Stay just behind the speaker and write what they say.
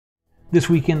This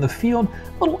week in the field,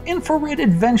 a little infrared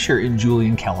adventure in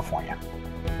Julian, California.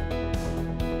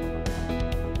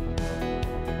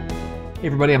 Hey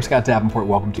everybody, I'm Scott Davenport.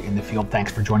 Welcome to In the Field. Thanks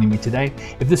for joining me today.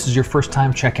 If this is your first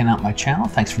time checking out my channel,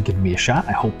 thanks for giving me a shot.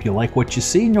 I hope you like what you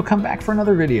see and you'll come back for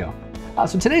another video.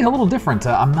 So today's a little different.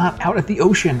 I'm not out at the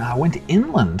ocean. I went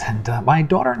inland, and my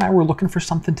daughter and I were looking for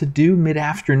something to do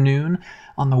mid-afternoon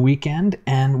on the weekend,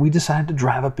 and we decided to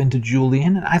drive up into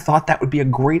Julian, and I thought that would be a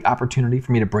great opportunity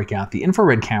for me to break out the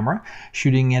infrared camera,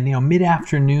 shooting in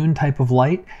mid-afternoon type of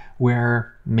light,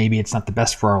 where maybe it's not the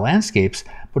best for our landscapes,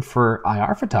 but for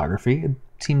IR photography, it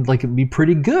seemed like it'd be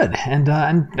pretty good. And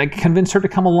I convinced her to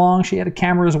come along. She had a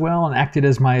camera as well and acted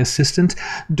as my assistant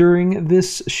during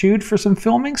this shoot for some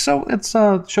filming. So let's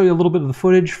show you a little bit of the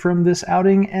footage from this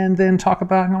outing and then talk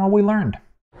about what we learned.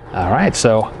 All right,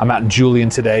 so I'm out in Julian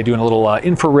today doing a little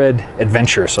infrared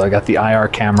adventure. So I got the IR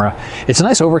camera. It's a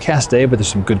nice overcast day, but there's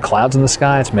some good clouds in the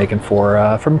sky. It's making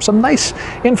for some nice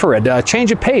infrared.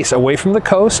 Change of pace, away from the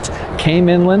coast, came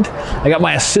inland. I got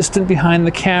my assistant behind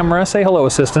the camera. Say hello,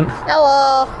 assistant.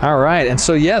 Hello. All right, and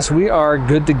so yes, we are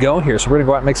good to go here. So we're gonna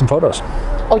go out and make some photos.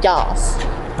 Oh, yes.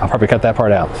 I'll probably cut that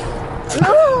part out.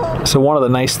 No. So one of the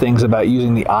nice things about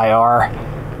using the IR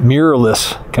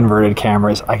mirrorless converted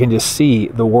cameras, I can just see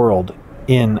the world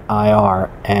in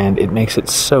IR, and it makes it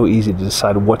so easy to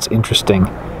decide what's interesting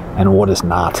and what is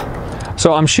not.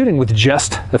 So I'm shooting with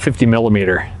just a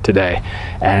 50mm today,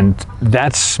 and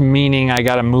that's meaning I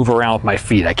got to move around with my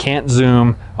feet. I can't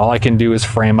zoom. All I can do is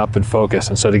frame up and focus.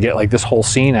 And so to get like this whole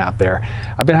scene out there,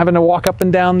 I've been having to walk up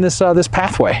and down this this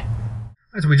pathway.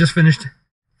 So we just finished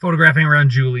photographing around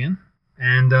Julian.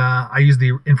 And I used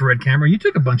the infrared camera. You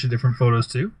took a bunch of different photos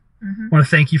too. I want to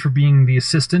thank you for being the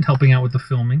assistant, helping out with the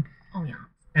filming. Oh, yeah.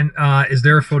 And is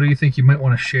there a photo you think you might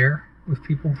want to share with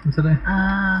people from today?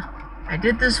 I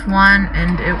did this one,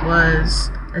 and it was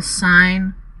a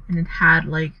sign, and it had,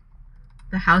 like,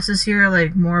 the houses here,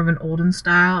 like, more of an olden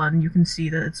style, and you can see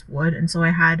that it's wood. And so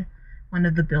I had one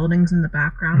of the buildings in the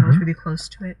background that was really close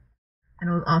to it.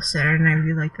 And it was offset, and I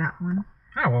really liked that one.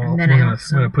 Oh, well, I'm then going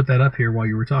to put that up here while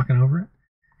you were talking over it.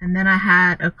 And then I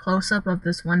had a close-up of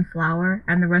this one flower,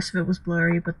 and the rest of it was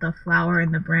blurry, but the flower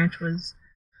and the branch was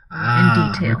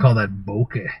in detail. We call that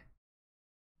bokeh.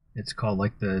 It's called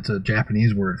it's a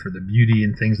Japanese word for the beauty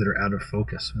in things that are out of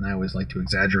focus. And I always like to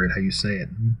exaggerate how you say it.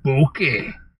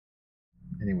 Bokeh.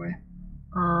 Anyway,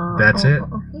 that's it.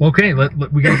 Okay,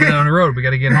 we got to get on the road. We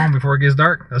got to get home before it gets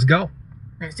dark. Let's go.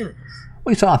 Let's do this.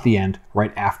 We saw at the end,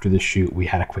 right after the shoot, we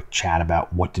had a quick chat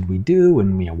about what did we do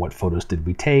and what photos did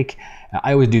we take.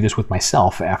 I always do this with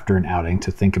myself after an outing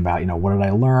to think about what did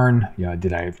I learn?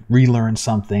 Did I relearn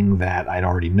something that I'd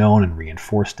already known and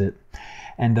reinforced it?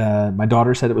 And my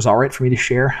daughter said it was all right for me to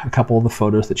share a couple of the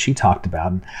photos that she talked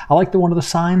about. And I like the one of the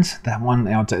signs. That one,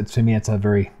 to me, it's a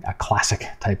very classic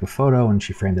type of photo, and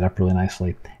she framed it up really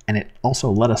nicely. And it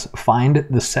also let us find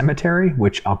the cemetery,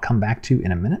 which I'll come back to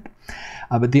in a minute.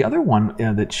 But the other one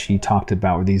that she talked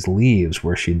about were these leaves,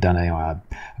 where she'd done a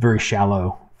very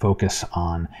shallow focus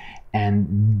on.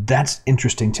 And that's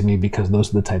interesting to me because those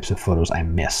are the types of photos I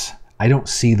miss. I don't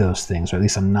see those things, or at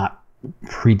least I'm not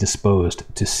predisposed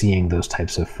to seeing those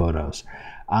types of photos.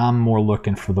 I'm more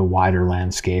looking for the wider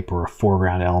landscape or a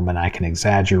foreground element I can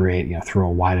exaggerate, throw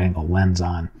a wide angle lens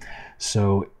on.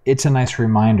 So it's a nice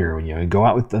reminder when you go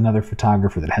out with another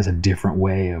photographer that has a different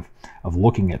way of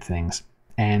looking at things,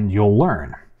 and you'll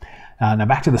learn. Now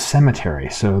back to the cemetery.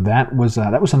 So that was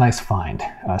a nice find.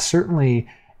 Certainly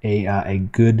a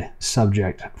good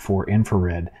subject for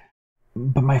infrared.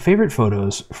 But my favorite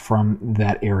photos from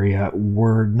that area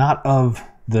were not of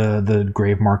the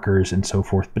grave markers and so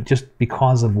forth, but just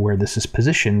because of where this is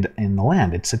positioned in the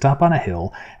land. It's up on a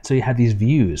hill, so you have these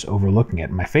views overlooking it.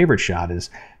 And my favorite shot is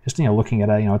just looking at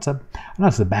I don't know,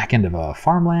 it's the back end of a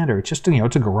farmland, or it's just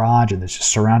it's a garage and it's just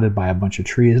surrounded by a bunch of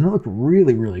trees, and it looked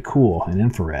really, really cool in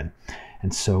infrared.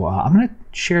 And so I'm going to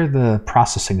share the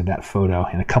processing of that photo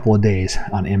in a couple of days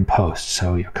on In Post.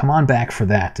 So come on back for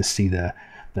that to see the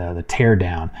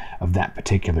teardown of that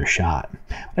particular shot.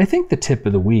 But I think the tip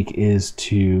of the week is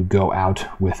to go out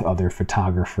with other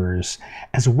photographers,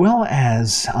 as well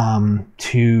as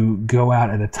to go out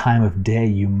at a time of day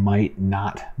you might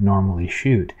not normally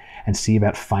shoot, and see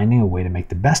about finding a way to make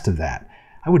the best of that.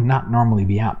 I would not normally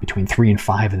be out between 3 and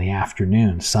 5 in the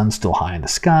afternoon. Sun's still high in the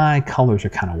sky, colors are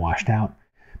kind of washed out.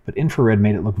 But infrared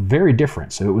made it look very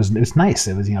different, so it was nice.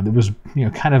 It was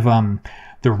kind of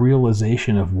the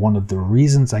realization of one of the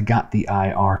reasons I got the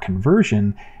IR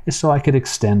conversion is so I could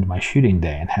extend my shooting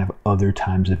day and have other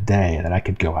times of day that I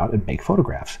could go out and make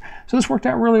photographs. So this worked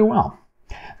out really well.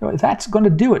 So that's going to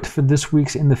do it for this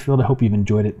week's In the Field. I hope you've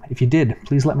enjoyed it. If you did,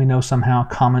 please let me know somehow.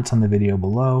 Comments on the video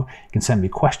below. You can send me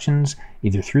questions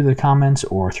either through the comments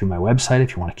or through my website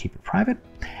if you want to keep it private.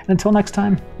 And until next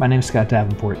time, my name is Scott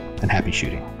Davenport, and happy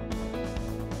shooting.